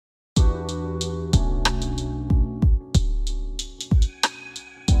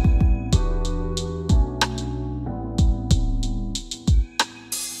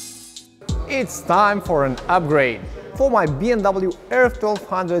It's time for an upgrade. For my BMW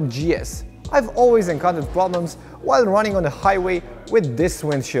R1200GS, I've always encountered problems while running on the highway with this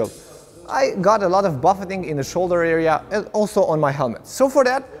windshield. I got a lot of buffeting in the shoulder area and also on my helmet. So for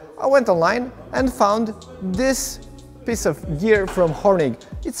that, I went online and found this piece of gear from Hornig.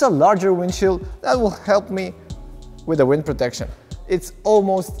 It's a larger windshield that will help me with the wind protection. It's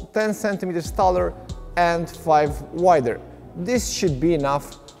almost 10 centimeters taller and 5 wider. This should be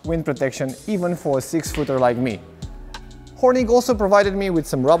enough wind protection even for a 6-footer like me. Hornig also provided me with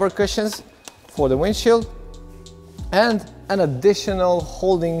some rubber cushions for the windshield and an additional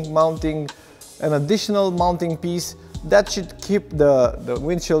mounting piece that should keep the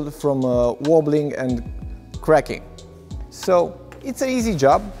windshield from wobbling and cracking. So it's an easy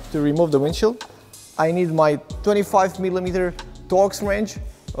job to remove the windshield. I need my 25mm Torx wrench,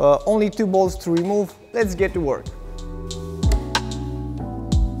 only 2 bolts to remove. Let's get to work.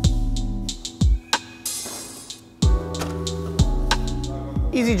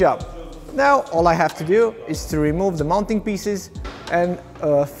 Easy job. Now all I have to do is to remove the mounting pieces and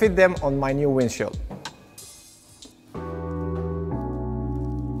fit them on my new windshield.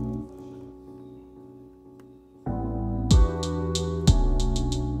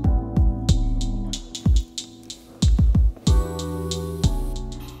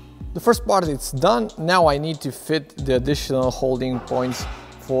 The first part is done. Now I need to fit the additional holding points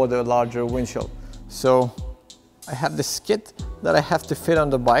for the larger windshield. So I have this kit that I have to fit on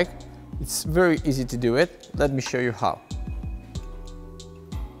the bike. It's very easy to do it. Let me show you how.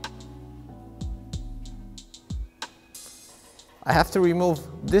 I have to remove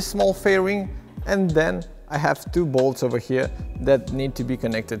this small fairing and then I have 2 bolts over here that need to be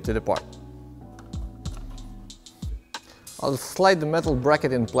connected to the part. I'll slide the metal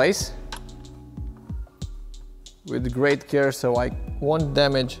bracket in place with great care so I won't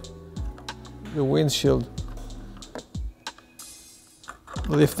damage the windshield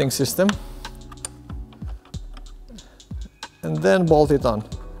lifting system, and then bolt it on.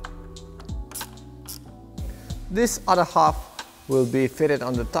 This other half will be fitted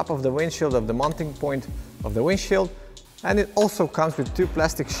on the top of the windshield, of the mounting point of the windshield, and it also comes with 2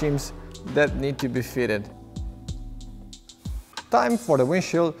 plastic shims that need to be fitted. Time for the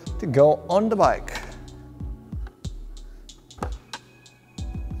windshield to go on the bike.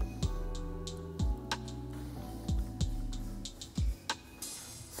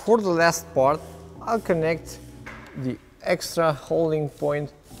 For the last part, I'll connect the extra holding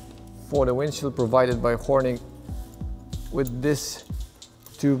point for the windshield provided by Hornig with these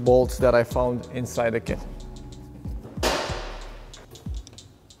 2 bolts that I found inside the kit.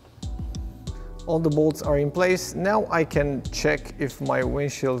 All the bolts are in place. Now I can check if my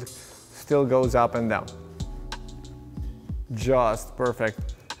windshield still goes up and down. Just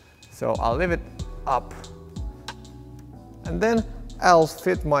perfect. So I'll leave it up. And then I'll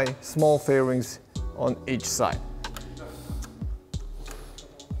fit my small fairings on each side.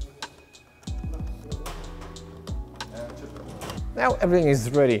 Now everything is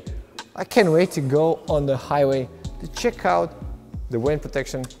ready. I can't wait to go on the highway to check out the wind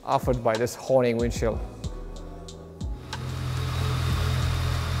protection offered by this Hornig windshield.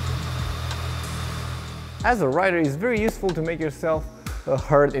 As a rider, it's very useful to make yourself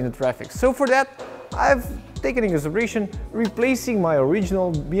heard in the traffic. So for that, I've taken into consideration replacing my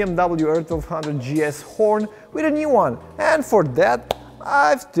original BMW R1200GS horn with a new one. And for that,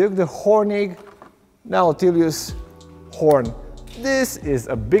 I've took the Hornig Nautilus horn. This is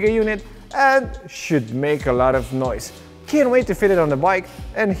a bigger unit and should make a lot of noise. Can't wait to fit it on the bike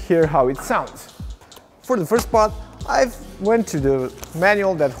and hear how it sounds. For the first part, I've went to the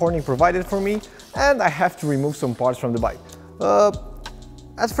manual that Hornig provided for me and I have to remove some parts from the bike.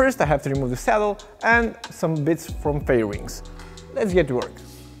 At first I have to remove the saddle and some bits from fairings. Let's get to work.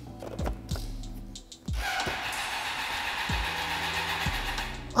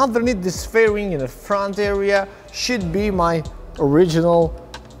 Underneath this fairing in the front area should be my original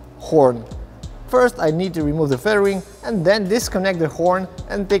horn. First I need to remove the fairing and then disconnect the horn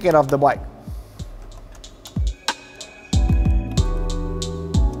and take it off the bike.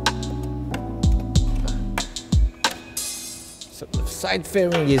 So the side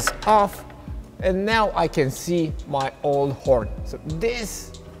fairing is off and now I can see my old horn. So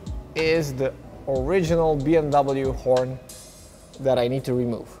this is the original BMW horn that I need to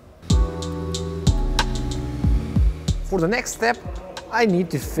remove. For the next step, I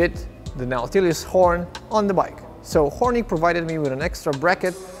need to fit the Nautilus horn on the bike. So Hornig provided me with an extra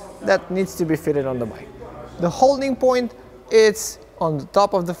bracket that needs to be fitted on the bike. The holding point is on the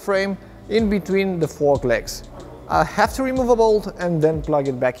top of the frame in between the fork legs. I have to remove a bolt and then plug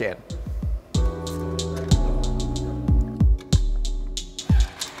it back in.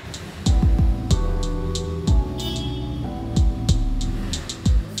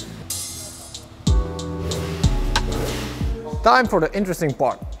 Time for the interesting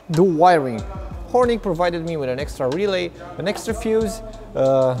part, the wiring. Hornig provided me with an extra relay, an extra fuse,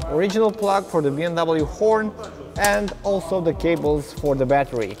 original plug for the BMW horn, and also the cables for the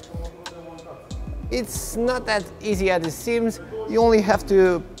battery. It's not that easy as it seems. You only have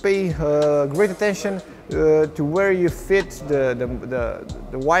to pay great attention to where you fit the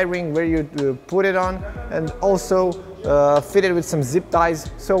wiring, where you put it on, and also fit it with some zip ties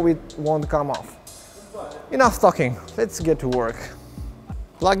so it won't come off. Enough talking, let's get to work.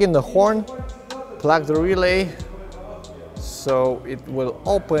 Plug in the horn, plug the relay so it will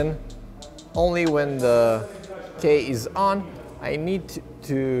open only when the K is on. I need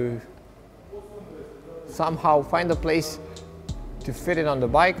to somehow find a place to fit it on the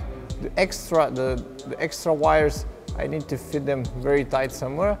bike. The extra wires, I need to fit them very tight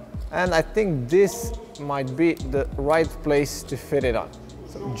somewhere, and I think this might be the right place to fit it on.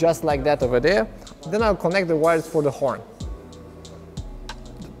 So just like that over there. Then I'll connect the wires for the horn.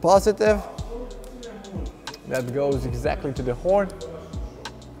 The positive, that goes exactly to the horn.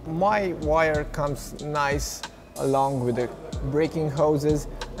 My wire comes nice along with the braking hoses,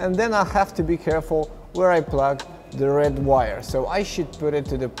 and then I have to be careful where I plug the red wire, so I should put it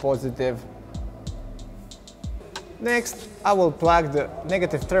to the positive. Next, I will plug the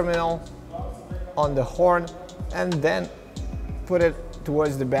negative terminal on the horn and then put it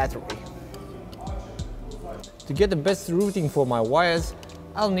towards the battery. To get the best routing for my wires,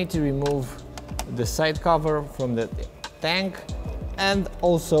 I'll need to remove the side cover from the tank and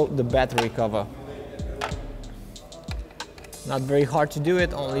also the battery cover. Not very hard to do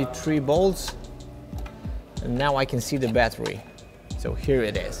it, only 3 bolts. And now I can see the battery. So here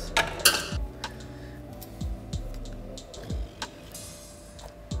it is.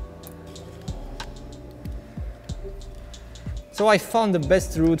 So I found the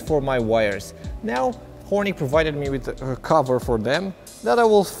best route for my wires. Now Hornig provided me with a cover for them that I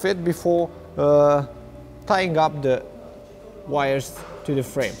will fit before tying up the wires to the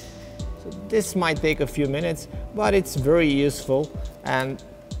frame. So this might take a few minutes, but it's very useful and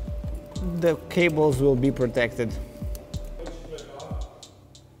the cables will be protected.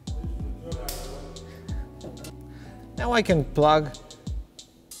 Now I can plug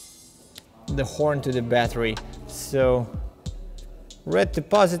the horn to the battery. So red to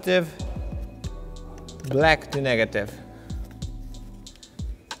positive, black to negative.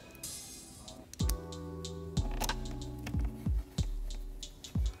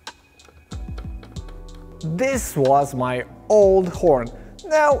 This was my old horn.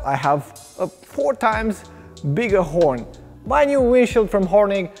 Now I have a 4 times bigger horn. My new windshield from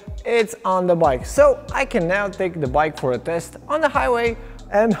Hornig, it's on the bike. So I can now take the bike for a test on the highway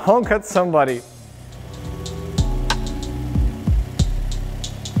and honk at somebody.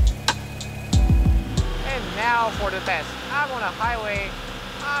 And now for the test. I'm on a highway.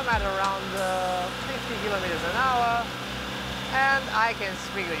 I'm at around 50 kilometers an hour and I can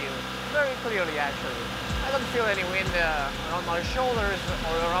speak to you very clearly actually. I don't feel any wind around my shoulders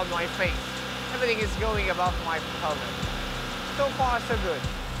or around my face. Everything is going above my helmet. So far, so good.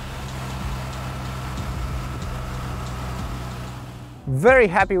 Very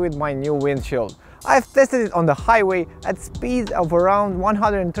happy with my new windshield. I've tested it on the highway at speeds of around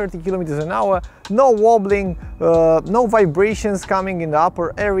 130 kilometers an hour. No wobbling, no vibrations coming in the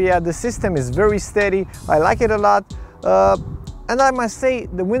upper area. The system is very steady. I like it a lot. And I must say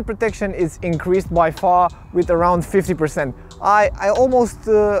the wind protection is increased by far with around 50%. I almost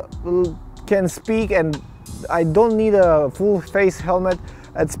can speak and I don't need a full face helmet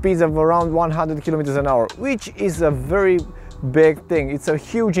at speeds of around 100 kilometers an hour, which is a very big thing. It's a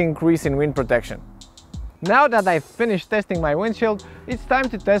huge increase in wind protection. Now that I've finished testing my windshield, it's time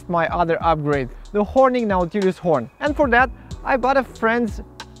to test my other upgrade, the Hornig Nautilus horn. And for that, I bought a friend's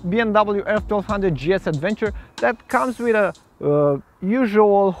BMW R1200GS Adventure that comes with a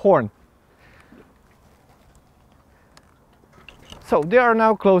usual horn. So they are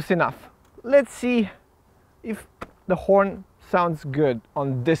now close enough. Let's see if the horn sounds good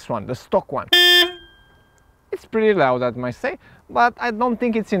on this one, the stock one. It's pretty loud, I must say, but I don't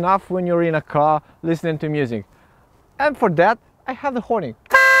think it's enough when you're in a car listening to music. And for that, I have the Hornig.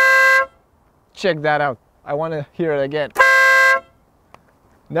 Check that out. I want to hear it again.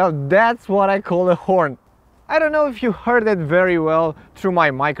 Now that's what I call a horn. I don't know if you heard it very well through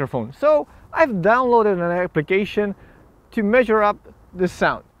my microphone, so I've downloaded an application to measure up the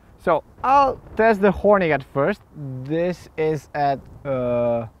sound. So I'll test the Hornig at first. This is at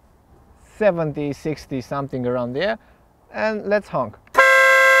 70, 60, something around there. And let's honk.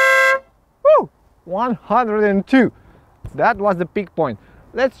 Woo! 102. That was the peak point.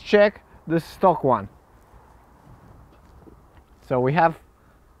 Let's check the stock one. So we have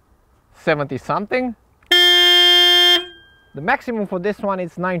 70 something. The maximum for this one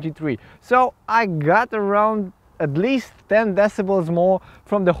is 93. So I got around at least 10 decibels more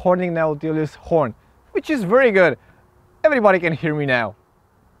from the Hornig Nautilus horn, which is very good. Everybody can hear me now.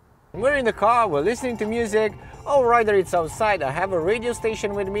 We're in the car, we're listening to music. Our rider is outside, I have a radio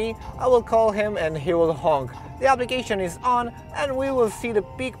station with me. I will call him and he will honk. The application is on and we will see the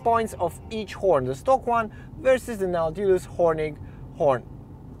peak points of each horn, the stock one versus the Nautilus Hornig horn.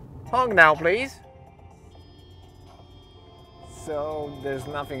 Honk now, please. So there's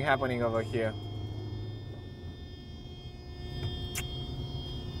nothing happening over here.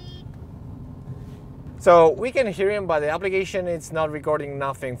 So we can hear him, but the application is not recording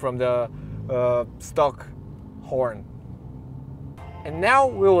nothing from the stock horn. And now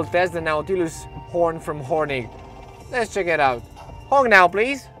we will test the Nautilus horn from Hornig. Let's check it out. Honk now,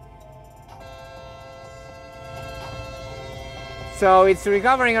 please. So it's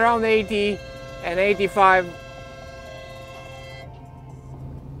recovering around 80 and 85.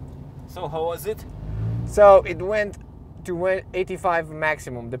 So how was it? So it went to 85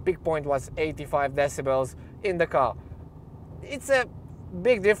 maximum. The peak point was 85 decibels in the car. It's a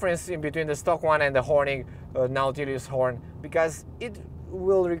big difference in between the stock one and the Hornig Nautilus horn, because it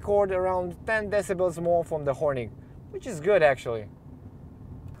will record around 10 decibels more from the Hornig, which is good actually.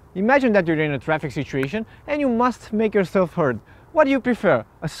 Imagine that you're in a traffic situation and you must make yourself heard. What do you prefer,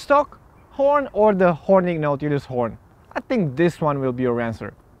 a stock horn or the Hornig Nautilus horn? I think this one will be your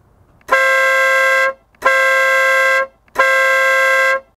answer.